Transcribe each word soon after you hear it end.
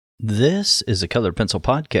This is a Colored Pencil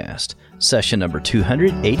Podcast, session number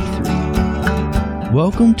 283.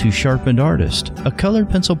 Welcome to Sharpened Artist, a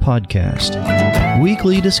Colored Pencil Podcast.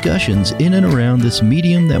 Weekly discussions in and around this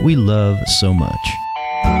medium that we love so much.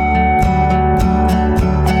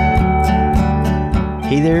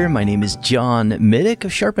 Hey there, my name is John Middick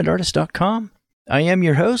of SharpenedArtist.com. I am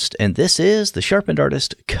your host, and this is the Sharpened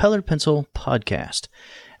Artist Colored Pencil Podcast.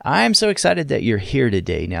 I'm so excited that you're here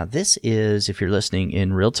today. Now, this is, if you're listening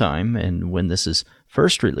in real time and when this is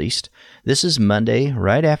first released, this is Monday,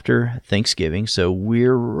 right after Thanksgiving. So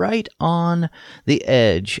we're right on the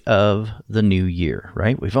edge of the new year,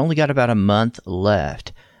 right? We've only got about a month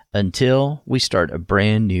left until we start a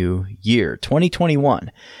brand new year,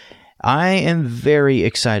 2021. I am very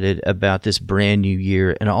excited about this brand new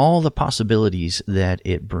year and all the possibilities that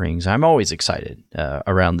it brings. I'm always excited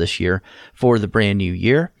around this year for the brand new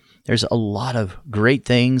year. There's a lot of great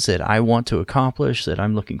things that I want to accomplish that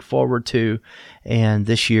I'm looking forward to, and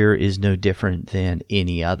this year is no different than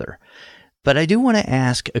any other. But I do want to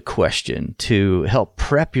ask a question to help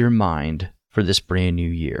prep your mind for this brand new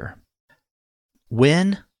year.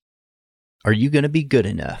 When are you going to be good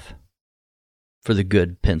enough for the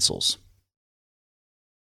good pencils?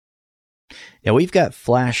 Now, we've got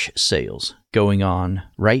flash sales going on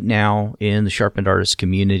right now in the Sharpened Artist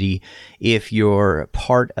community. If you're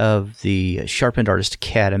part of the Sharpened Artist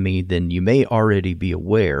Academy, then you may already be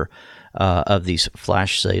aware of these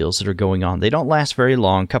flash sales that are going on. They don't last very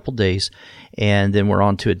long, a couple days, and then we're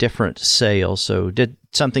on to a different sale. So did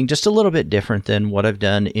something just a little bit different than what I've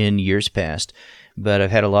done in years past. But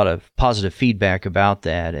I've had a lot of positive feedback about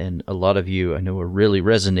that, and a lot of you I know are really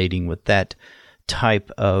resonating with that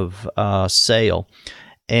type of sale.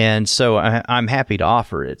 And so I'm happy to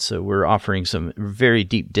offer it. So we're offering some very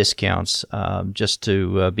deep discounts just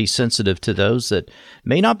to be sensitive to those that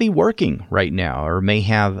may not be working right now or may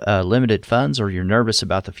have limited funds or you're nervous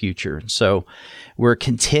about the future. So we're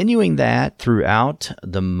continuing that throughout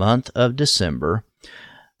the month of December.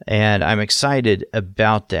 And I'm excited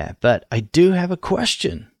about that. But I do have a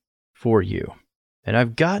question for you. And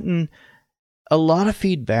I've gotten a lot of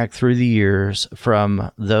feedback through the years from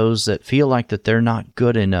those that feel like that they're not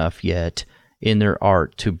good enough yet in their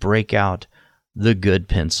art to break out the good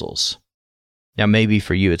pencils. Now, maybe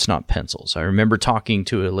for you, it's not pencils. I remember talking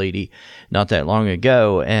to a lady not that long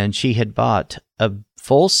ago, and she had bought a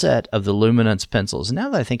full set of the Luminance pencils. Now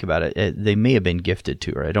that I think about it, they may have been gifted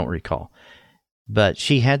to her. I don't recall. But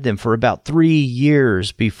she had them for about 3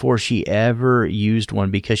 years before she ever used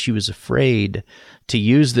one because she was afraid to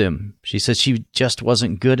use them. She said she just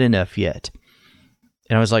wasn't good enough yet.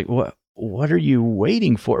 And I was like, what are you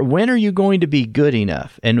waiting for? When are you going to be good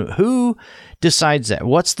enough? And who decides that?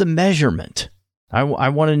 What's the measurement? I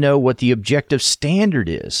want to know what the objective standard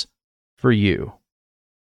is for you.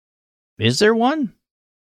 Is there one?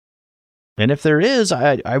 And if there is,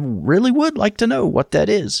 I really would like to know what that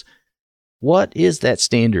is. What is that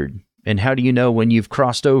standard? And how do you know when you've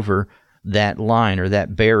crossed over that line or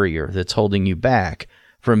that barrier that's holding you back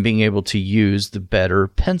from being able to use the better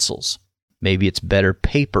pencils? Maybe it's better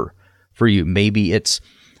paper for you. Maybe it's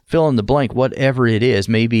fill in the blank, whatever it is.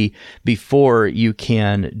 Maybe before you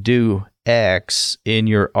can do X in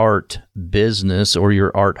your art business or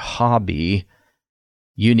your art hobby,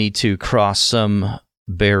 you need to cross some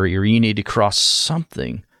barrier. You need to cross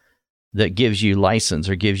something that gives you license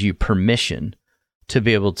or gives you permission to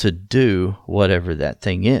be able to do whatever that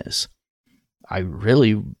thing is. I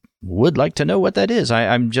really would like to know what that is.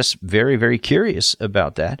 I'm just very, very curious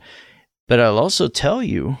about that. But I'll also tell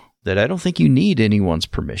you that I don't think you need anyone's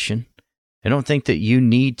permission. I don't think that you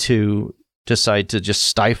need to decide to just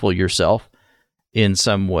stifle yourself in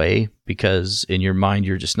some way because in your mind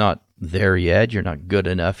you're just not there yet. You're not good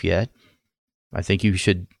enough yet. I think you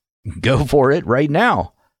should go for it right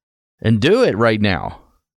now. And do it right now.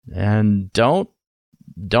 And don't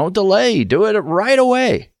delay. Do it right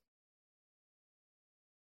away.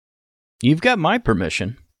 You've got my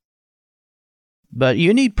permission. But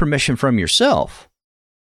you need permission from yourself.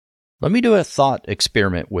 Let me do a thought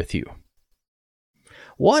experiment with you.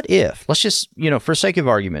 What if, let's just, for sake of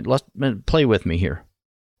argument, let's play with me here.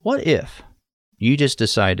 What if you just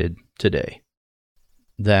decided today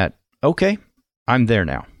that, okay, I'm there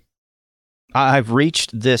now. I've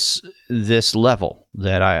reached this level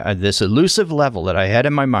this elusive level that I had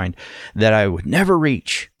in my mind that I would never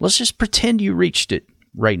reach. Let's just pretend you reached it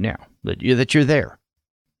right now, that you're there.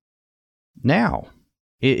 Now,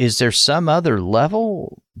 is there some other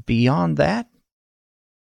level beyond that?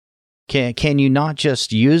 Can you not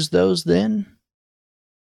just use those then?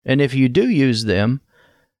 And if you do use them,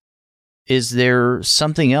 is there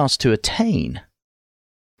something else to attain?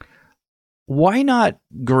 why not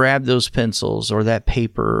grab those pencils or that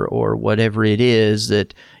paper or whatever it is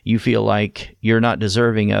that you feel like you're not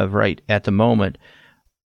deserving of right at the moment?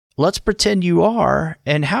 Let's pretend you are.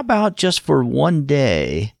 And how about just for one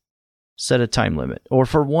day, set a time limit, or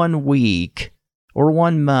for 1 week or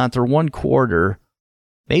 1 month or 1 quarter,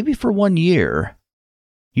 maybe for 1 year,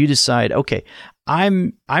 you decide, okay,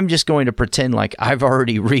 I'm just going to pretend like I've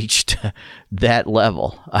already reached that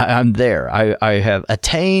level. I'm there. I have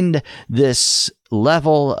attained this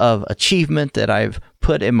level of achievement that I've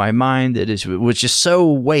put in my mind that was just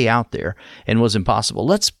so way out there and was impossible.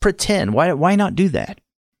 Let's pretend. Why not do that?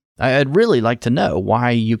 I'd really like to know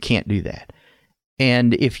why you can't do that.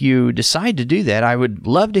 And if you decide to do that, I would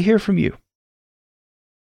love to hear from you.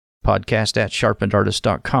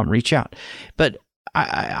 podcast@sharpenedartist.com. Reach out. But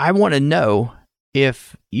I want to know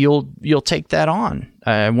if you'll take that on.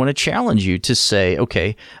 I want to challenge you to say,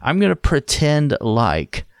 okay, I'm going to pretend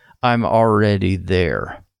like I'm already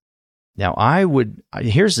there. Now,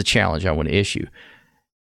 here's the challenge I want to issue.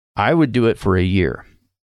 I would do it for a year.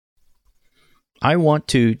 I want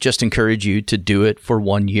to just encourage you to do it for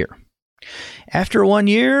 1 year. After 1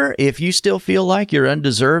 year, if you still feel like you're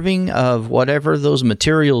undeserving of whatever those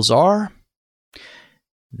materials are,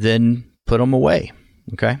 then put them away.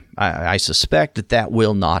 Okay? I suspect that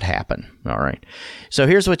will not happen. All right. So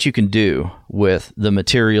here's what you can do with the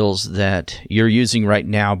materials that you're using right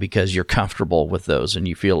now because you're comfortable with those and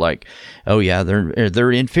you feel like, oh yeah,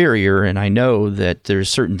 they're inferior and I know that there's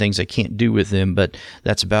certain things I can't do with them, but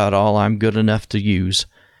that's about all I'm good enough to use.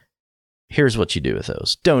 Here's what you do with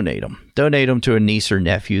those. Donate them. Donate them to a niece or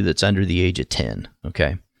nephew that's under the age of 10.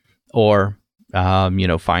 Okay? Or,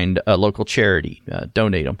 find a local charity.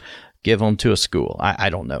 Donate them. Give them to a school. I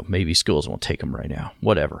don't know. Maybe schools won't take them right now.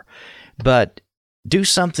 Whatever. But do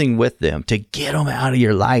something with them to get them out of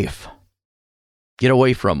your life. Get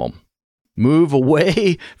away from them. Move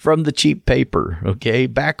away from the cheap paper, okay?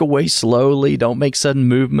 Back away slowly. Don't make sudden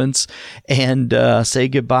movements. And say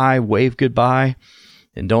goodbye, wave goodbye,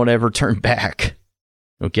 and don't ever turn back,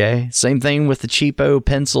 okay? Same thing with the cheapo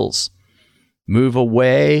pencils. Move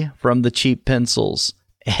away from the cheap pencils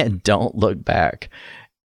and don't look back.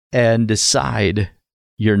 And decide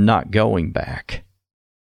you're not going back.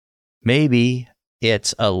 Maybe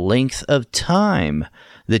it's a length of time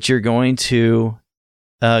that you're going to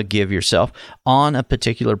give yourself on a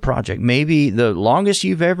particular project. Maybe the longest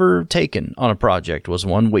you've ever taken on a project was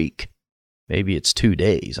 1 week. Maybe it's 2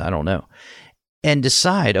 days. I don't know. And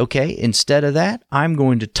decide, okay, instead of that, I'm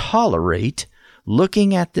going to tolerate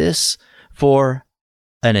looking at this for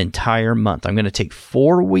an entire month. I'm going to take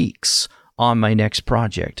 4 weeks on my next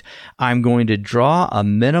project. I'm going to draw a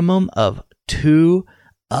minimum of 2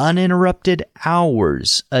 uninterrupted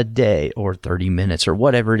hours a day or 30 minutes or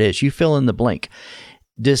whatever it is. You fill in the blank.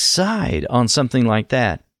 Decide on something like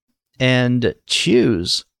that and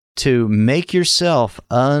choose to make yourself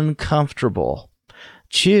uncomfortable.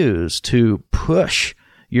 Choose to push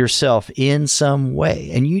yourself in some way.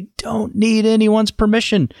 And you don't need anyone's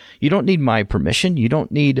permission. You don't need my permission. You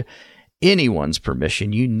don't need anyone's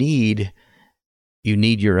permission. You need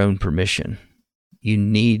your own permission. You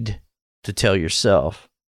need to tell yourself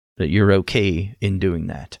that you're okay in doing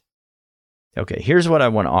that. Okay, here's what I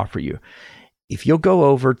want to offer you. If you'll go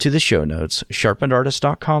over to the show notes,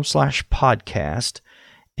 sharpenedartist.com/podcast,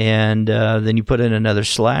 and then you put in another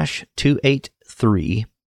 /283,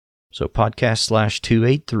 so podcast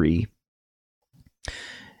 /283,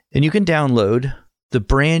 and you can download the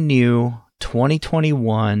brand new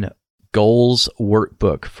 2021 Goals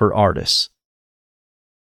Workbook for Artists.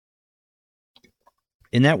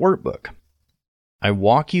 In that workbook, I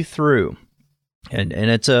walk you through, and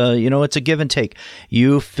it's a give and take.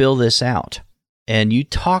 You fill this out, and you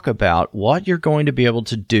talk about what you're going to be able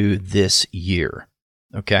to do this year,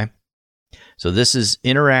 okay? So this is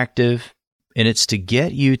interactive, and it's to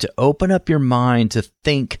get you to open up your mind to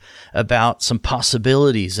think about some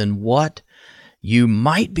possibilities and what you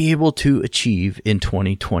might be able to achieve in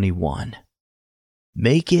 2021.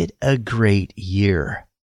 Make it a great year.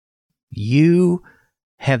 You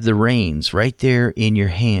have the reins right there in your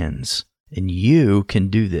hands, and you can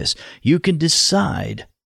do this. You can decide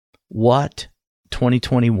what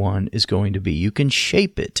 2021 is going to be. You can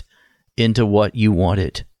shape it into what you want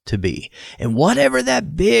it to be. And whatever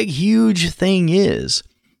that big, huge thing is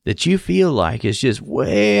that you feel like is just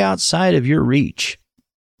way outside of your reach,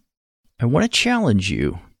 I want to challenge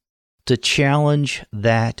you to challenge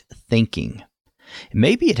that thinking.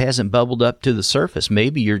 Maybe it hasn't bubbled up to the surface.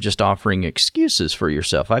 Maybe you're just offering excuses for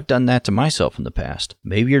yourself. I've done that to myself in the past.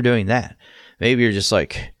 Maybe you're doing that. Maybe you're just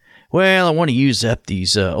like, well, I want to use up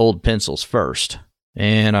these old pencils first.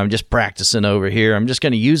 And I'm just practicing over here. I'm just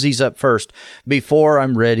going to use these up first before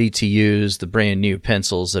I'm ready to use the brand new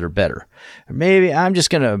pencils that are better. Or maybe I'm just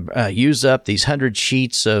going to use up these 100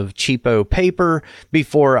 sheets of cheapo paper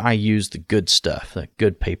before I use the good stuff, the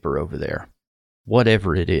good paper over there.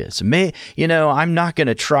 Whatever it is. I'm not going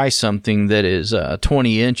to try something that is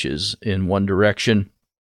 20 inches in one direction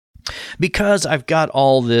because I've got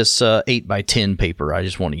all this 8 by 10 paper I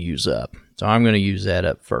just want to use up. So I'm going to use that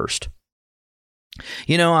up first.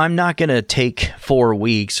 I'm not going to take 4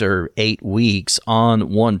 weeks or 8 weeks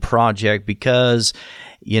on one project because,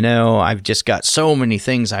 I've just got so many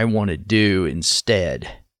things I want to do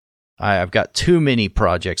instead. I've got too many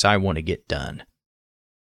projects I want to get done.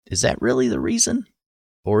 Is that really the reason?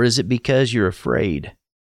 Or is it because you're afraid?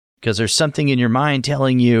 Because there's something in your mind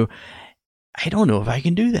telling you, I don't know if I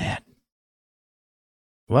can do that.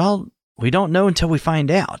 Well, we don't know until we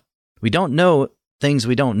find out. We don't know things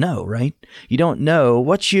we don't know, right? You don't know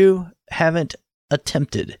what you haven't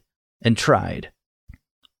attempted and tried.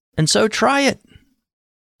 And so try it.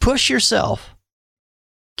 Push yourself.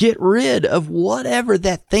 Get rid of whatever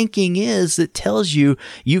that thinking is that tells you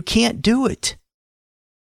you can't do it.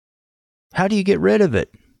 How do you get rid of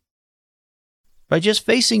it? By just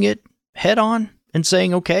facing it head on and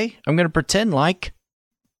saying, okay, I'm going to pretend like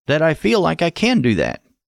that I feel like I can do that.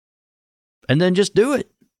 And then just do it.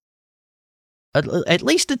 At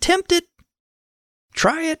least attempt it.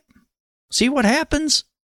 Try it. See what happens.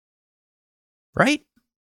 Right?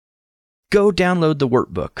 Go download the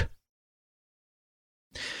workbook.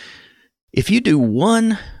 If you do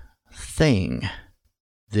one thing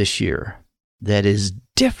this year that is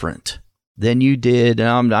different than you did,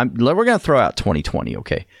 we're going to throw out 2020,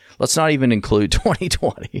 okay? Let's not even include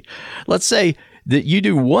 2020. Let's say that you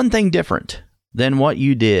do one thing different than what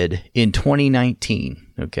you did in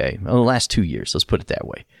 2019, okay? Well, the last 2 years, let's put it that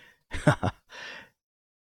way.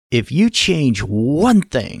 If you change one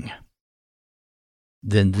thing,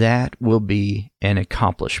 then that will be an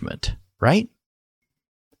accomplishment, right?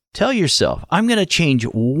 Tell yourself, I'm going to change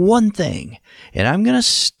one thing, and I'm going to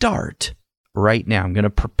start right now. I'm going to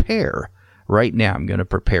prepare right now. I'm going to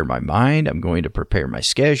prepare my mind. I'm going to prepare my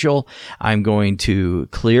schedule. I'm going to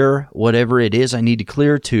clear whatever it is I need to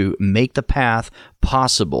clear to make the path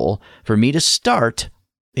possible for me to start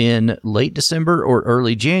in late December or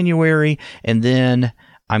early January, and then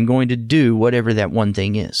I'm going to do whatever that one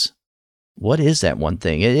thing is. What is that one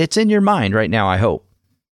thing? It's in your mind right now, I hope.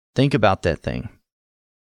 Think about that thing.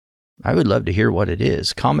 I would love to hear what it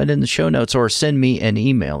is. Comment in the show notes or send me an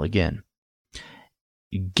email again.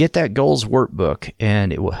 Get that goals workbook,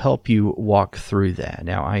 and it will help you walk through that.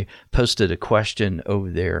 Now, I posted a question over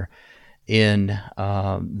there in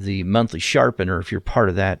the monthly sharpener. If you're part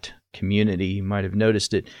of that community, you might have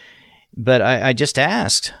noticed it. But I just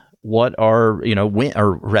asked, when are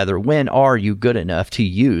you good enough to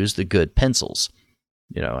use the good pencils?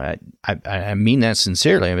 I mean that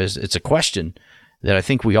sincerely. I mean, it's a question that I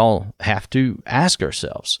think we all have to ask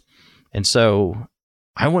ourselves. And so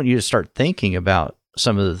I want you to start thinking about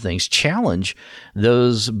some of the things. Challenge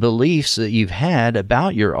those beliefs that you've had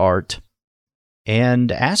about your art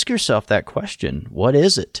and ask yourself that question. What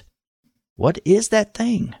is it? What is that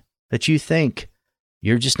thing that you think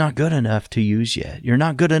you're just not good enough to use yet? You're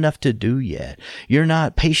not good enough to do yet. You're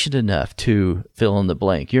not patient enough to fill in the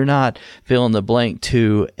blank. You're not fill in the blank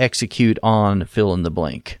to execute on fill in the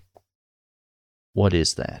blank. What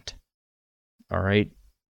is that? All right.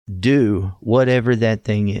 Do whatever that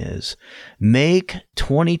thing is. Make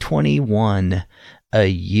 2021 a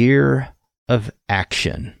year of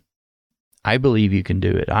action. I believe you can do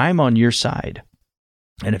it. I'm on your side.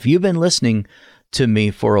 And if you've been listening to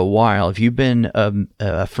me for a while, if you've been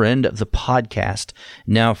a friend of the podcast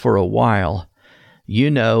now for a while,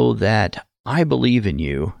 you know that I believe in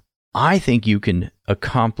you. I think you can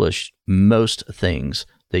accomplish most things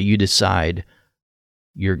that you decide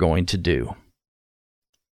you're going to do.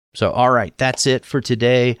 So, all right, that's it for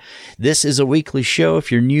today. This is a weekly show.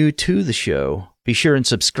 If you're new to the show, be sure and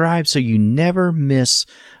subscribe so you never miss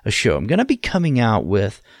a show. I'm going to be coming out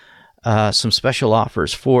with some special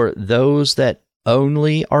offers for those that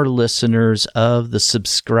only are listeners of the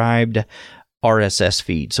subscribed RSS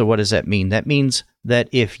feed. So what does that mean? That means that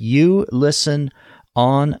if you listen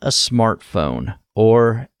on a smartphone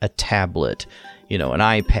or a tablet, an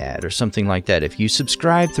iPad or something like that, if you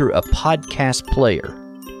subscribe through a podcast player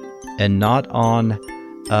and not on,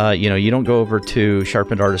 you don't go over to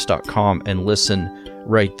sharpenedartist.com and listen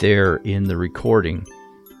right there in the recording,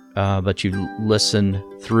 but you listen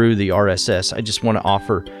through the RSS. I just want to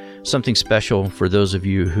offer something special for those of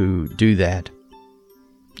you who do that.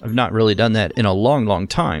 I've not really done that in a long, long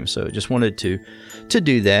time, so just wanted to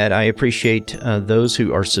do that. I appreciate those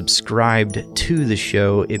who are subscribed to the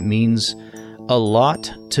show. It means a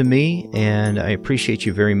lot to me, and I appreciate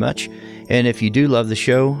you very much. And if you do love the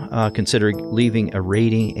show, consider leaving a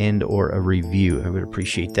rating and or a review. I would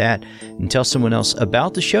appreciate that. And tell someone else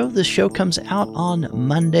about the show. The show comes out on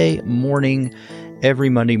Monday morning, every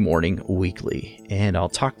Monday morning, weekly. And I'll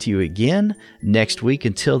talk to you again next week.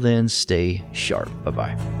 Until then, stay sharp.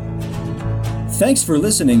 Bye-bye. Thanks for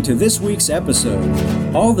listening to this week's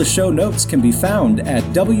episode. All the show notes can be found at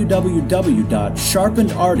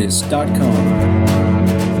www.sharpenedartist.com.